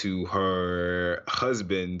into her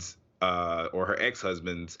husband's or her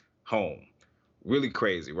ex-husband's home. Really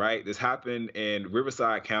crazy, right? This happened in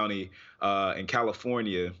Riverside County in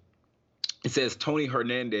California. It says Tony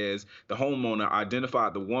Hernandez, the homeowner,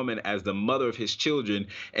 identified the woman as the mother of his children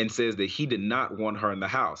and says that he did not want her in the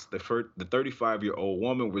house. The 35-year-old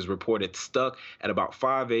woman was reported stuck at about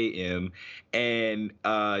 5 a.m. And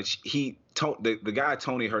the guy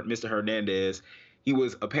Tony, Mr. Hernandez,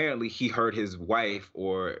 he heard his wife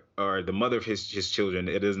or the mother of his children.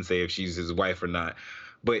 It doesn't say if she's his wife or not,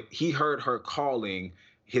 but he heard her calling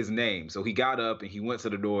his name. So he got up and he went to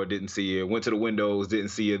the door, didn't see her, went to the windows,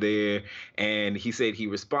 didn't see her there. And he said he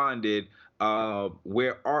responded,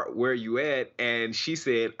 where you at? And she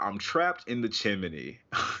said, I'm trapped in the chimney.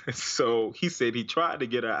 So he said he tried to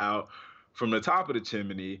get her out from the top of the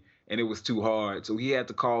chimney and it was too hard. So he had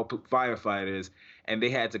to call firefighters and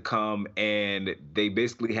they had to come and they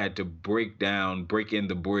basically had to break in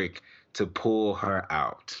the brick to pull her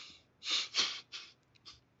out.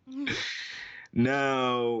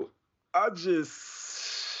 Now, I just,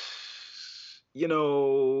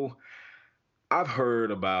 I've heard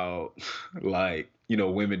about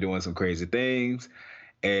women doing some crazy things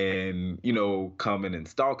and, coming and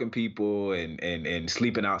stalking people and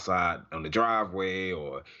sleeping outside on the driveway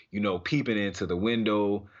or, peeping into the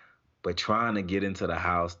window, but trying to get into the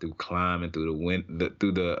house through climbing through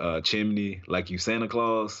the chimney like you Santa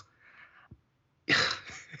Claus.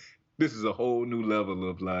 This is a whole new level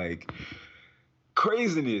of like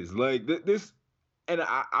craziness. Like this, and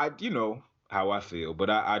I how I feel, but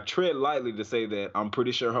I tread lightly to say that I'm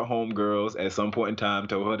pretty sure her homegirls at some point in time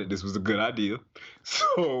told her that this was a good idea.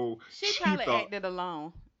 So She she probably thought acted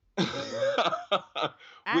alone. I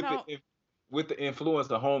with don't. the influence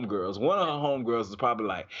of homegirls. One of her homegirls was probably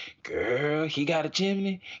like, "Girl, he got a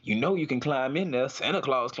chimney. You can climb in there. Santa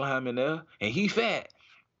Claus climb in there, and he fat."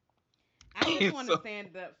 I just And want to so,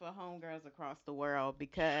 stand up for homegirls across the world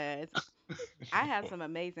because I have some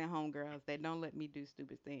amazing homegirls that don't let me do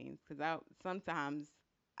stupid things because I sometimes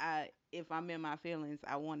if I'm in my feelings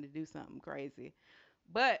I want to do something crazy,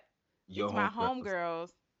 but Your it's my homegirls,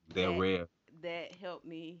 homegirls they're that rare. help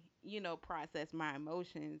me, process my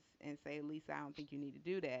emotions and say, Lisa, I don't think you need to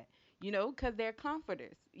do that, because they're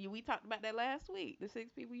comforters. We talked about that last week. The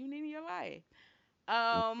six people you need in your life.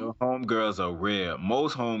 Your Um, homegirls are rare.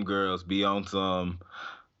 Most homegirls be on some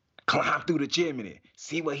climb through the chimney.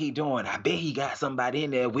 See what he doing. I bet he got somebody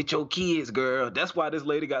in there with your kids, girl. That's why this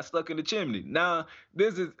lady got stuck in the chimney. Now,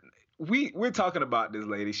 this is we're talking about this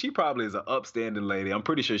lady. She probably is an upstanding lady. I'm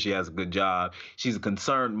pretty sure she has a good job. She's a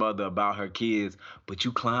concerned mother about her kids. But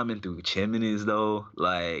you climbing through chimneys though,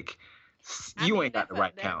 like I you mean ain't got the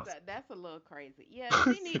right counsel. that's a little crazy. Yeah,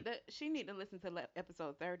 she need to listen to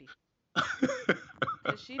episode 30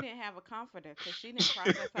 because she didn't have a comforter because she didn't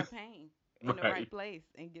process her pain in the right Right. place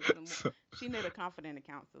and get some more. So, She need a comforter and a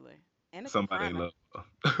counselor and a somebody ain't confronter. love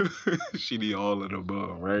her. She need all of the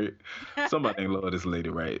above, right? Somebody ain't love this lady,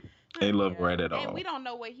 right? Ain't love her Yeah, right at and we all. don't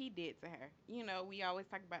know what he did to her. We always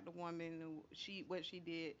talk about the woman who what she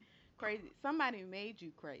did crazy. Somebody made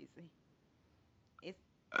you crazy. It's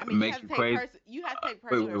I mean, Makes you crazy. you have to take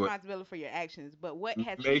Wait, personal wait, wait. responsibility for your actions, but what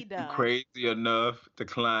has he Make you done? crazy enough to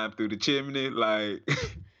climb through the chimney, like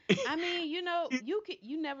I mean, you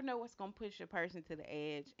never know what's gonna push a person to the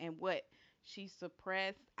edge and what she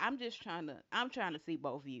suppressed. I'm trying to see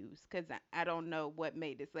both views because I don't know what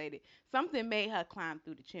made this lady. Something made her climb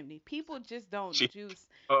through the chimney. People just don't she juice.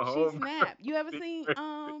 a She home snapped. You ever she seen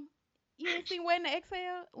crazy. you ain't seen Waiting to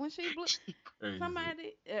Exhale when she blew She crazy.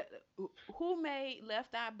 somebody who made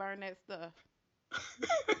Left Eye burn that stuff.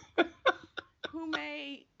 Who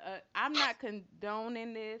made I'm not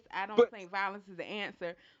condoning this. I don't But think violence is the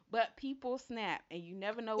answer, but people snap and you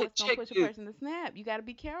never know but what's going to check push a this. person to snap. You got to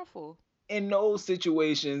be careful. In those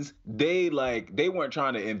situations, they weren't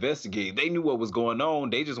trying to investigate. They knew what was going on.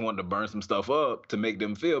 They just wanted to burn some stuff up to make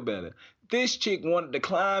them feel better. This chick wanted to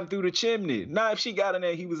climb through the chimney. Now, if she got in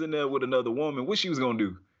there, he was in there with another woman. What she was gonna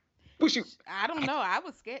do? What she I don't know. I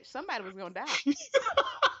was scared somebody was going to die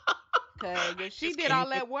cuz if she just did came all in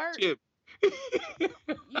that work, the chimney?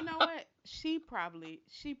 you know what? She probably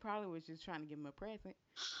was just trying to give him a present.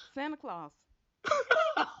 Santa Claus.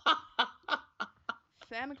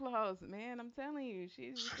 Santa Claus, man, I'm telling you,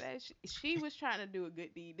 she was trying to do a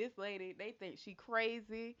good deed. This lady, they think she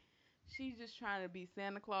crazy. She's just trying to be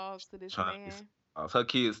Santa Claus to this Trying to be man. her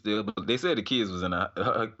kids still, but they said the kids was in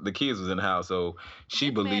the kids was in the house, so she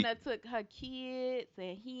This man believed. that took her kids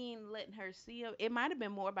and he ain't letting her see them. It might have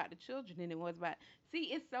been more about the children than it was about. See,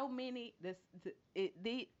 it's so many.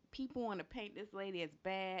 The people want to paint this lady as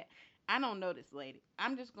bad. I don't know this lady.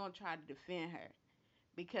 I'm just gonna try to defend her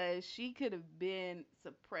because she could have been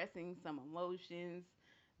suppressing some emotions.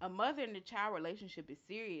 A mother and a child relationship is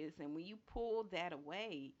serious, and when you pull that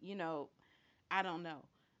away, I don't know.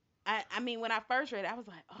 I mean, when I first read it, I was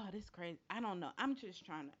like, "Oh, this is crazy." I don't know. I'm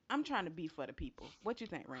trying to be for the people. What you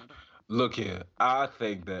think, Randall? Look here, I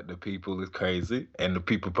think that the people is crazy, and the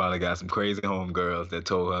people probably got some crazy homegirls that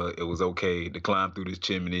told her it was okay to climb through this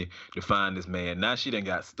chimney to find this man. Now she done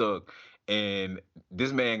got stuck, and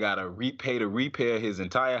this man got to repay to repair his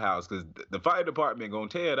entire house because the fire department gonna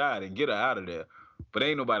tear it out and get her out of there. But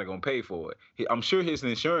ain't nobody gonna pay for it. I'm sure his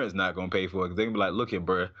insurance not gonna pay for it because they gonna be like, "Look here,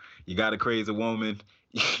 bruh, you got a crazy woman.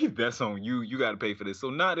 That's on you. You got to pay for this." So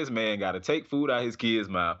now this man got to take food out his kid's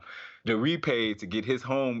mouth to repay to get his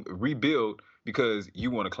home rebuilt because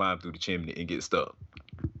you want to climb through the chimney and get stuck.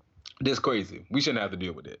 This crazy. We shouldn't have to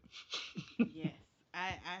deal with it. Yes,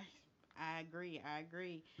 I agree. I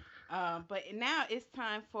agree. But now it's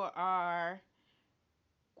time for our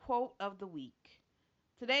quote of the week.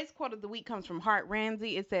 Today's quote of the week comes from Hart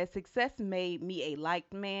Ramsey. It says, "Success made me a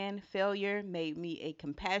liked man. Failure made me a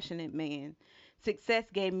compassionate man. Success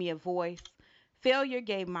gave me a voice. Failure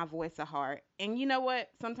gave my voice a heart." And you know what?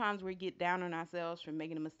 Sometimes we get down on ourselves for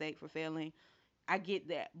making a mistake, for failing. I get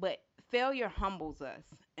that. But failure humbles us.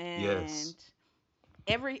 Yes. And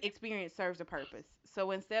every experience serves a purpose.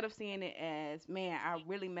 So instead of seeing it as, man, I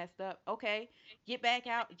really messed up, okay, get back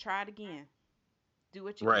out and try it again. Do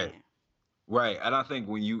what you Right. can. Right, and I think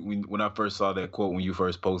when I first saw that quote when you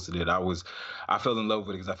first posted it, I fell in love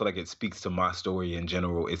with it because I feel like it speaks to my story in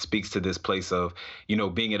general. It speaks to this place of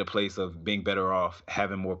being at a place of being better off,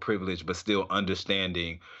 having more privilege, but still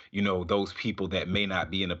understanding those people that may not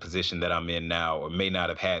be in a position that I'm in now or may not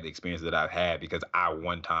have had the experience that I've had because I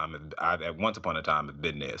at once upon a time have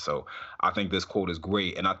been there. So I think this quote is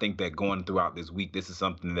great, and I think that going throughout this week, this is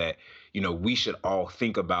something that we should all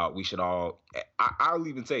think about. We should all. I'll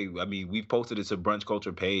even say, I mean, we've posted it to Brunch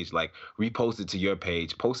Culture page. Like, repost it to your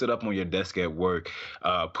page, post it up on your desk at work,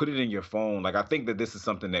 put it in your phone. Like, I think that this is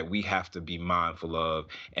something that we have to be mindful of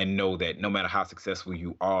and know that no matter how successful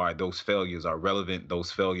you are, those failures are relevant.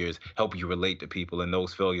 Those failures help you relate to people, and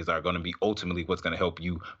those failures are going to be ultimately what's going to help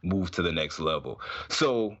you move to the next level.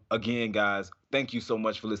 So again, guys, thank you so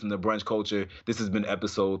much for listening to Brunch Culture. This has been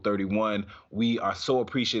episode 31. We are so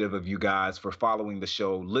appreciative of you guys for following the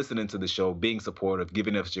show, listening to the show, being supportive,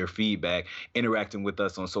 giving us your feedback, interacting with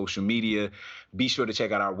us on social media. Be sure to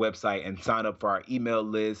check out our website and sign up for our email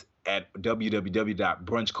list at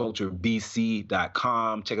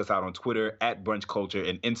www.brunchculturebc.com. Check us out on Twitter at Brunch Culture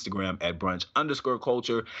and Instagram at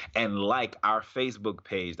Brunch_culture, and like our Facebook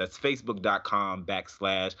page. That's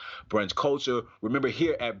facebook.com/Brunch Culture. Remember,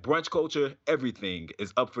 here at Brunch Culture, everything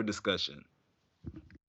is up for discussion.